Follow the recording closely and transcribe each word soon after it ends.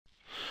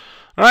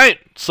Alright,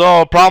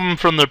 so problem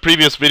from the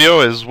previous video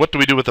is what do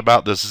we do with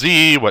about this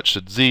z? What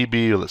should z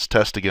be? Let's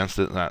test against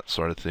it, that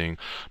sort of thing.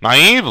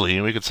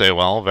 Naively, we could say,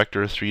 well,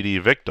 vector 3D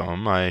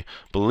victim, I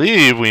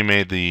believe we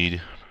made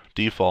the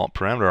default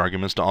parameter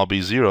arguments to all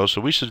be 0,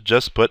 so we should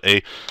just put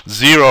a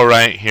 0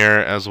 right here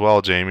as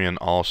well, Jamie, and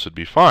all should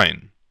be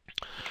fine.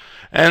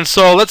 And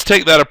so let's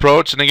take that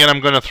approach, and again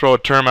I'm going to throw a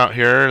term out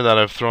here that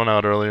I've thrown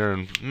out earlier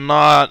and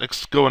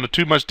not go into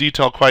too much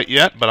detail quite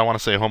yet, but I want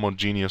to say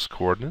homogeneous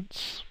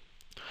coordinates.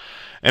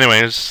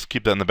 Anyways,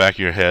 keep that in the back of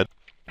your head.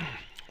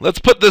 Let's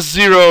put this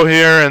 0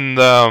 here and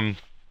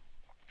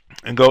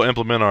go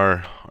implement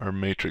our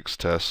matrix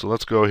test. So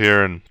let's go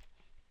here and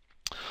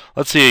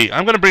let's see.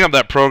 I'm going to bring up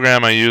that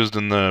program I used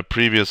in the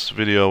previous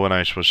video when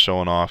I was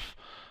showing off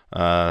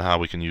how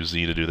we can use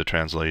Z to do the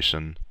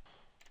translation.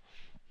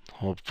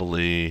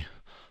 Hopefully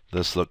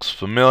this looks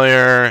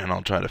familiar, and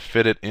I'll try to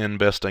fit it in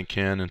best I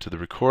can into the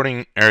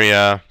recording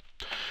area.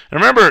 And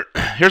remember,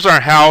 here's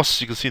our house.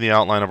 You can see the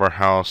outline of our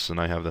house, and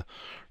I have the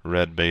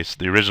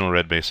original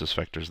red basis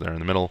vectors there in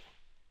the middle.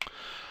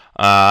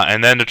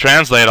 And then to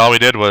translate, all we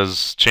did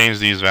was change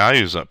these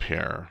values up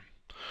here.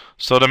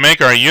 So to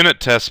make our unit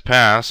test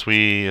pass,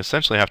 we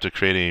essentially have to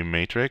create a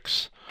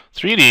matrix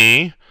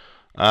 3D,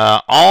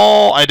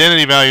 all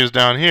identity values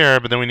down here,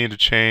 but then we need to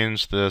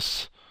change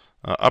this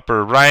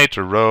upper right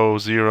or row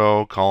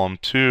 0, column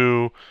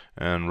 2,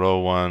 and row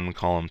 1,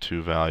 column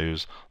 2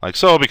 values, like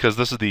so, because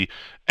this is the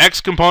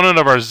x component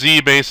of our z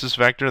basis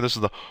vector, this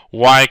is the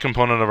y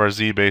component of our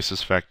z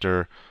basis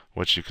vector,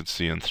 which you can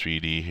see in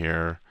 3D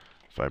here.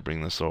 If I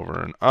bring this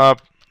over and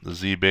up, the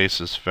z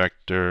basis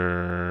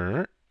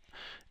vector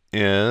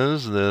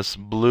is this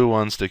blue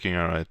one sticking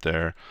out right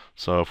there.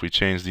 So if we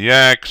change the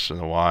x and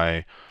the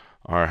y,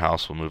 our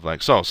house will move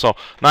like so. So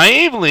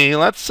naively,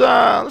 let's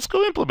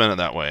go implement it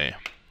that way.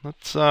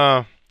 Let's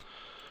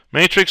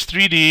matrix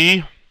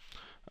 3D.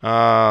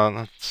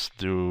 Let's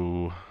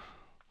do,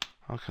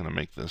 how can I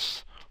make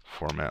this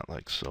format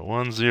like so?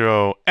 1,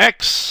 0,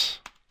 x.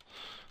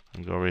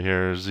 And go over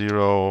here,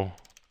 0,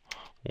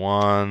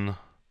 1,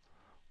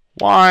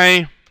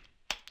 y.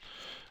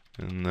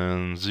 And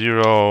then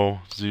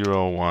 0,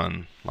 0,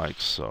 1, like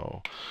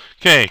so.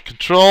 Okay,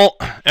 Control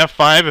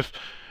F5. If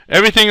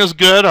everything is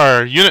good,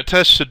 our unit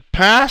test should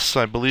pass.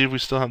 I believe we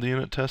still have the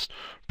unit test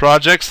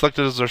project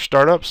selected as our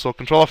startup. So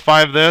Control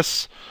F5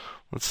 this.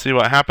 Let's see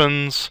what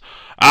happens.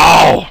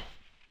 Ow!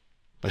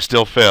 I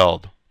still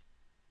failed.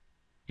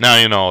 Now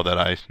you know that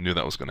I knew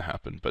that was going to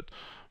happen. But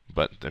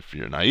if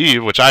you're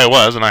naive, which I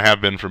was, and I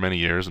have been for many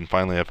years, and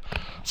finally I've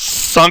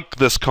sunk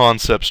this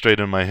concept straight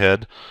in my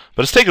head.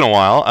 But it's taken a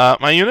while.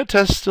 My unit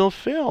test still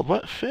failed.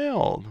 What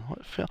failed?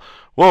 What failed?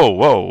 Whoa,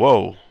 whoa,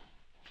 whoa.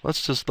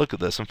 Let's just look at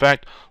this. In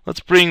fact,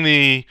 let's bring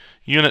the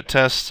unit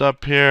tests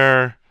up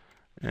here.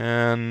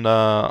 And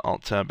I'll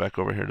tab back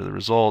over here to the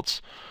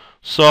results.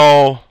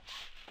 So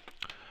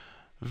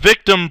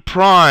victim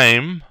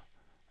prime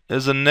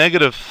is a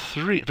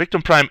 -3.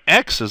 Victim prime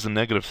x is a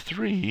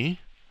 -3.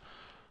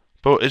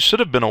 But it should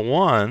have been a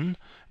 1.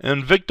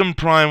 And victim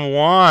prime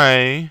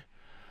y,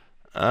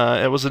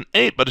 it was an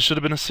 8, but it should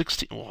have been a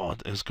 16.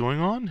 What is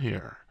going on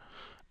here?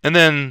 And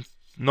then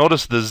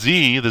notice the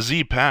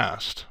z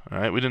passed. All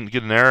right, we didn't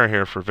get an error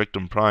here for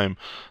victim prime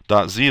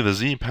dot z. The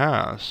z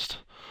passed.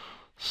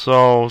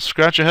 So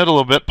scratch your head a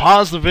little bit,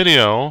 pause the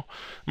video.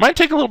 It might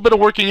take a little bit of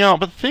working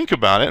out, but think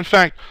about it. In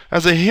fact,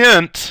 as a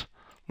hint,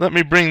 let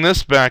me bring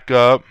this back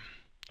up.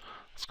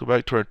 Let's go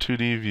back to our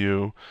 2D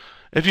view.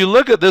 If you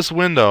look at this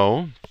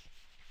window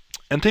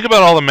and think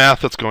about all the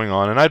math that's going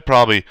on, and I'd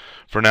probably,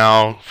 for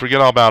now, forget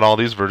all about all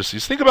these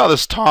vertices. Think about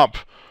this top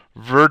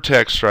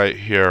vertex right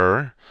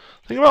here.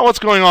 Think about what's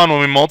going on when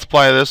we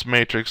multiply this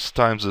matrix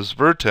times this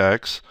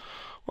vertex.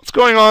 What's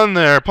going on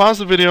there? Pause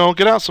the video,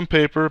 get out some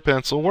paper,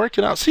 pencil, work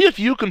it out. See if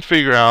you can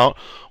figure out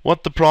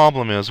what the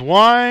problem is.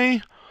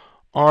 Why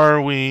are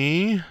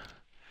we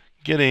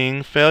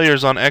getting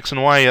failures on x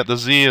and y yet the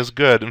z is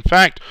good? In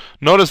fact,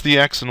 notice the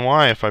x and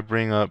y if I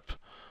bring up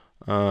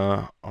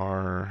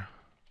our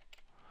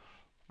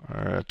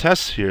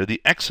tests here.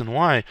 The x and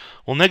y,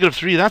 well,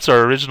 -3, that's our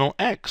original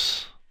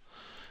x.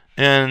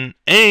 And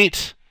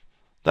 8,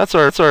 that's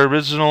our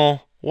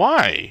original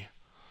y.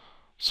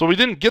 So we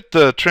didn't get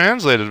the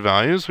translated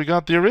values, we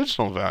got the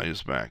original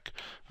values back.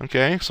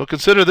 Okay, so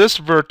consider this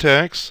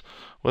vertex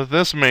with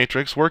this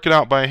matrix, work it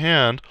out by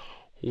hand.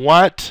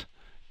 What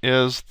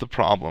is the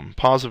problem?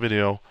 Pause the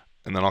video,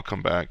 and then I'll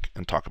come back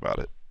and talk about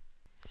it.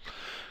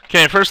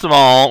 Okay, first of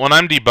all, when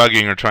I'm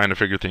debugging or trying to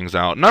figure things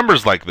out,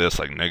 numbers like this,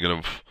 like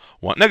 -1,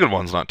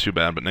 -1's not too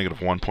bad, but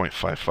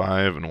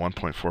 -1.55 and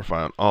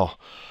 1.45, oh,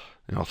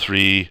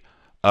 3,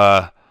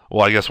 well,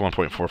 I guess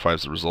 1.45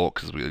 is the result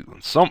because we,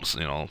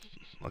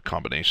 a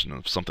combination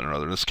of something or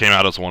other. This came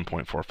out as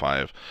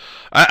 1.45.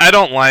 I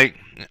don't like,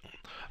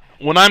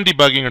 when I'm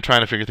debugging or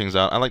trying to figure things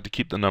out, I like to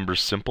keep the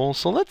numbers simple.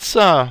 So let's,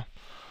 in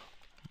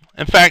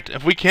fact,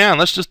 if we can,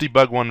 let's just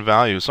debug one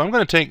value. So I'm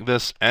going to take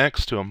this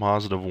x to a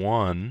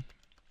 +1,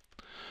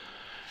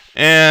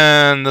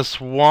 and this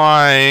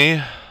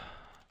y,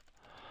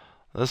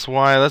 This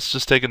y, let's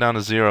just take it down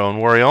to 0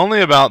 and worry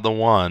only about the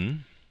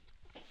 1.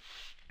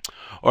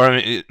 Or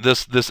I mean,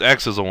 this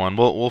x is a 1.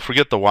 We'll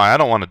forget the y. I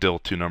don't want to deal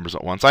with two numbers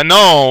at once. I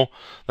know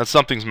that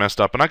something's messed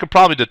up, and I could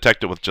probably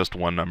detect it with just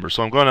one number.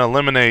 So I'm going to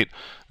eliminate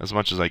as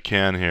much as I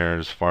can here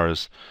as far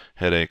as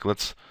headache.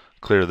 Let's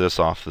clear this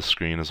off the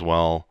screen as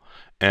well.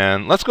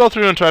 And let's go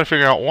through and try to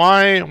figure out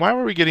why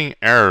were we getting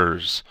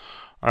errors.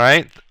 All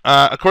right.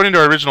 According to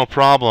our original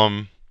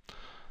problem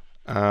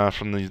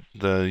from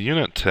the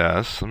unit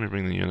test, let me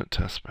bring the unit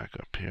test back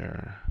up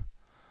here.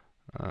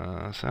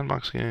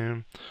 Sandbox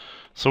game.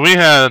 So we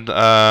had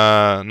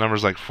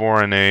numbers like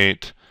 4 and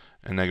 8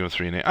 and negative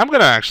 3 and 8. I'm going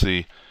to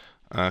actually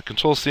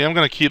Control C. I'm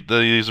going to keep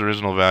these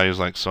original values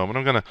like so, but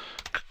I'm going to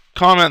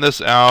comment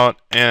this out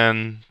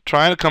and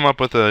try to come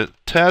up with a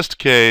test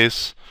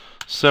case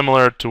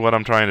similar to what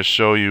I'm trying to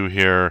show you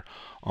here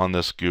on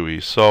this GUI.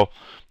 So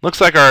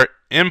looks like our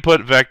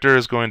input vector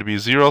is going to be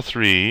 0,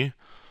 3.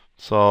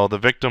 So the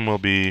victim will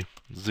be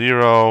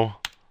 0,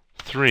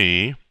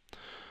 3.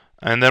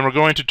 And then we're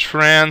going to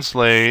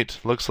translate,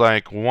 looks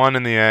like 1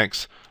 in the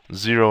x,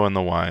 0 in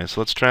the y. So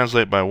let's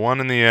translate by 1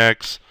 in the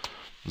x,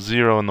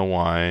 0 in the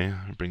y.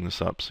 Bring this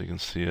up so you can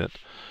see it.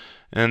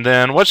 And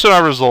then what should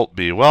our result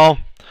be? Well,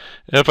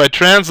 if I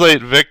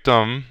translate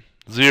victim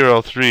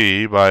 0,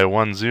 3 by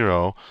 1,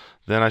 0,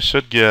 then I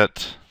should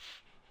get,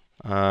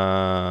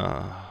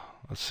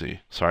 let's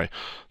see, sorry.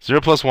 0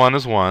 plus 1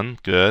 is 1,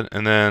 good.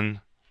 And then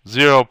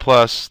 0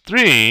 plus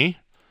 3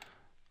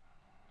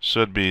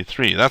 should be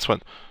 3. That's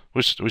what...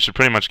 We should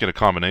pretty much get a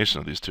combination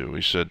of these two.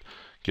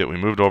 We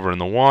moved over in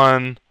the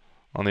 1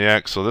 on the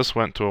x, so this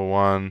went to a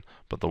 1,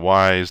 but the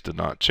y's did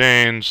not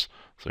change.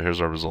 So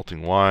here's our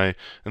resulting y.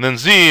 And then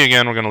z,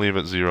 again, we're going to leave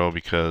it 0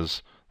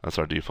 because that's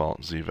our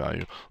default z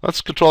value.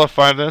 Let's Control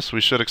F5 this.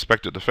 We should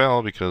expect it to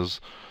fail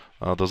because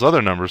those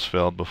other numbers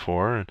failed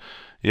before. And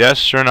yes,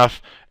 sure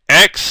enough,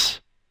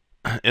 x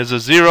is a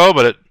 0,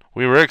 but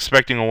we were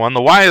expecting a 1.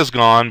 The y is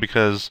gone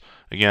because...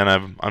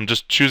 Again, I'm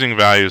just choosing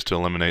values to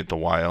eliminate the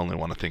y. I only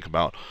want to think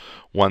about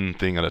one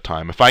thing at a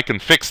time. If I can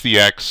fix the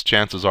x,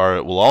 chances are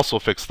it will also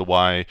fix the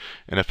y.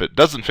 And if it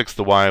doesn't fix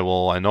the y,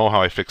 well, I know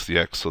how I fix the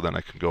x, so then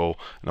I can go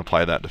and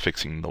apply that to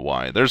fixing the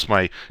y. There's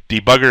my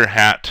debugger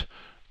hat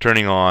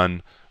turning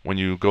on. When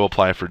you go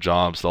apply for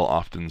jobs, they'll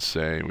often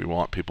say, we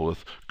want people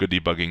with good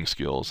debugging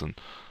skills. And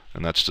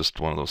that's just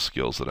one of those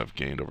skills that I've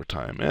gained over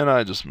time. And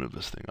I just moved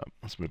this thing up.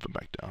 Let's move it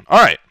back down.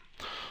 All right.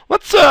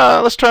 Let's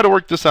try to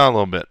work this out a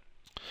little bit.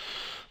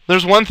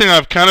 There's one thing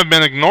I've kind of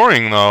been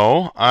ignoring,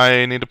 though,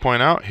 I need to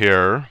point out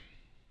here,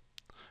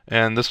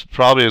 and this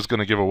probably is going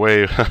to give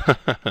away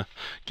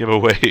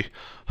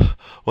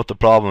what the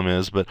problem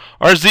is, but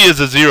our z is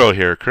a 0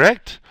 here,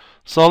 correct?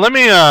 So let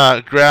me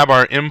grab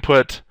our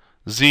input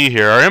z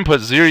here. Our input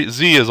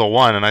z is a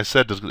 1, and I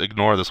said to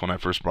ignore this when I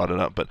first brought it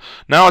up, but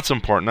now it's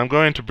important. I'm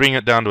going to bring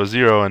it down to a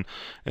 0, and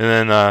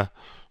then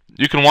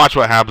you can watch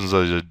what happens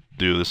as you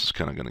do. This is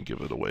kind of going to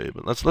give it away,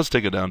 but let's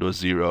take it down to a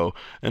 0,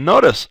 and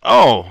notice,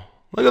 oh,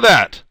 look at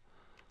that.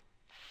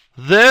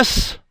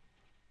 This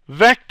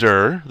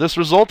vector, this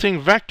resulting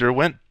vector,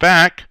 went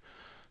back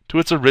to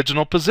its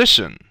original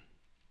position.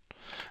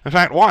 In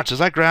fact, watch,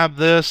 as I grab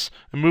this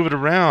and move it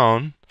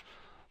around,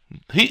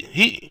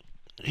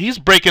 he's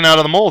breaking out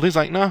of the mold. He's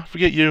like, nah,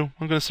 forget you.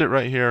 I'm going to sit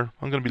right here.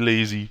 I'm going to be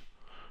lazy.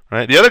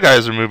 Right? The other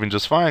guys are moving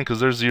just fine because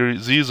their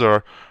z's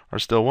are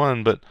still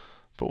 1. But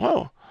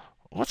whoa,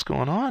 what's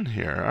going on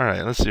here? All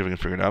right, let's see if we can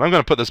figure it out. I'm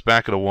going to put this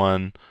back at a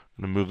 1.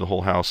 I'm going to move the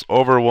whole house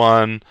over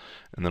 1.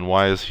 And then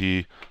why is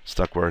he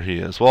stuck where he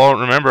is? Well,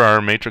 remember our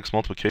matrix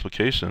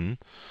multiplication.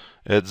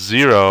 It's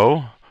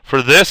 0.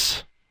 For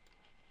this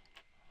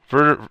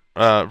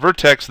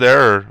vertex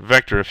there, or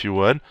vector if you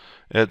would,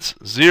 it's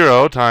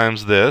 0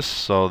 times this,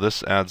 so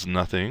this adds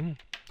nothing.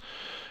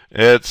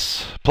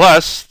 It's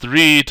plus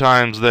 3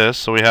 times this,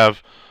 so we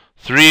have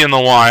 3 in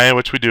the y,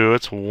 which we do.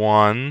 It's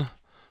 1,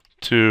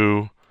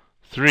 2,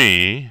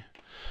 3.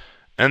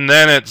 And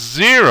then it's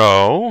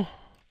 0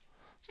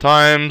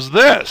 times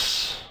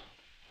this.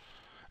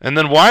 And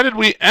then why did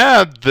we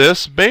add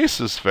this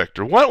basis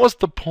vector? What was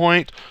the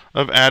point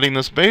of adding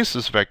this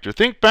basis vector?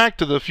 Think back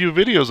to the few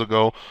videos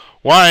ago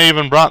why I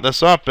even brought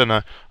this up, and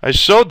I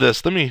showed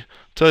this. Let me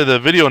tell you the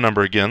video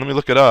number again. Let me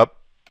look it up.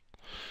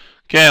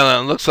 Okay,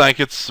 it looks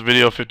like it's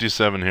video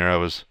 57 here. I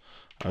was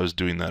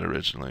doing that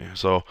originally.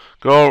 So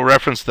go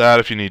reference that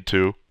if you need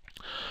to.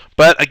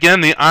 But again,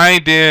 the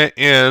idea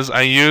is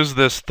I use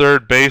this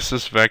third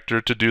basis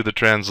vector to do the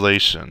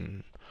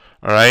translation.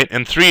 All right,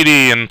 in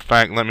 3D, in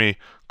fact, let me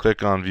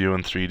click on view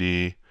in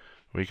 3D.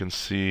 We can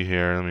see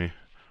here, let me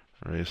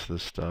erase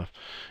this stuff.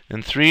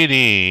 In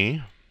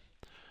 3D,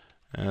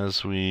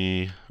 as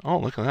we, oh,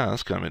 look at that,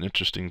 that's kind of an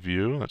interesting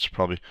view. That should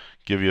probably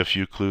give you a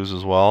few clues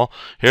as well.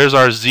 Here's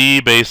our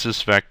z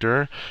basis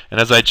vector,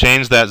 and as I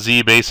change that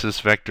z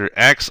basis vector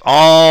x,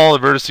 all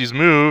the vertices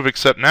move,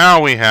 except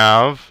now we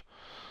have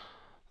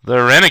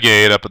the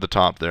renegade up at the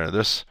top there.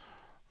 This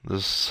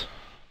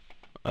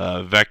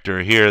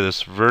vector here,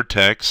 this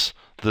vertex,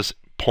 this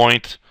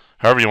point,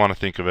 however you want to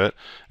think of it,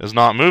 is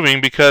not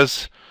moving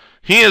because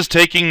he is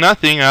taking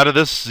nothing out of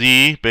this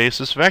z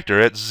basis vector.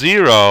 It's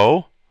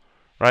 0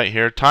 right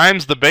here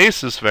times the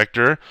basis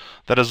vector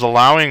that is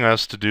allowing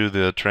us to do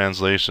the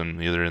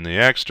translation either in the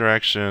x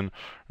direction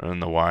or in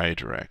the y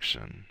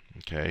direction.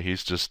 Okay,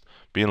 he's just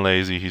being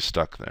lazy. He's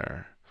stuck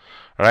there.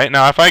 All right,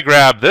 now if I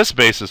grab this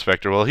basis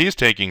vector, well, he's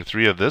taking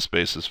 3 of this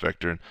basis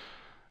vector,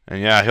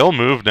 and yeah, he'll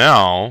move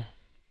now.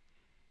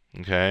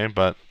 Okay,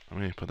 but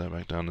let me put that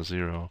back down to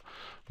 0.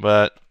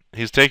 But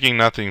he's taking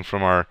nothing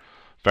from our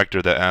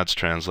vector that adds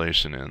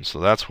translation in, so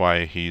that's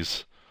why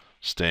he's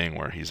staying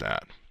where he's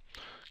at.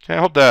 Okay, I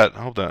hope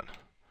that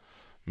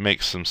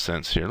makes some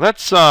sense here.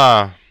 Let's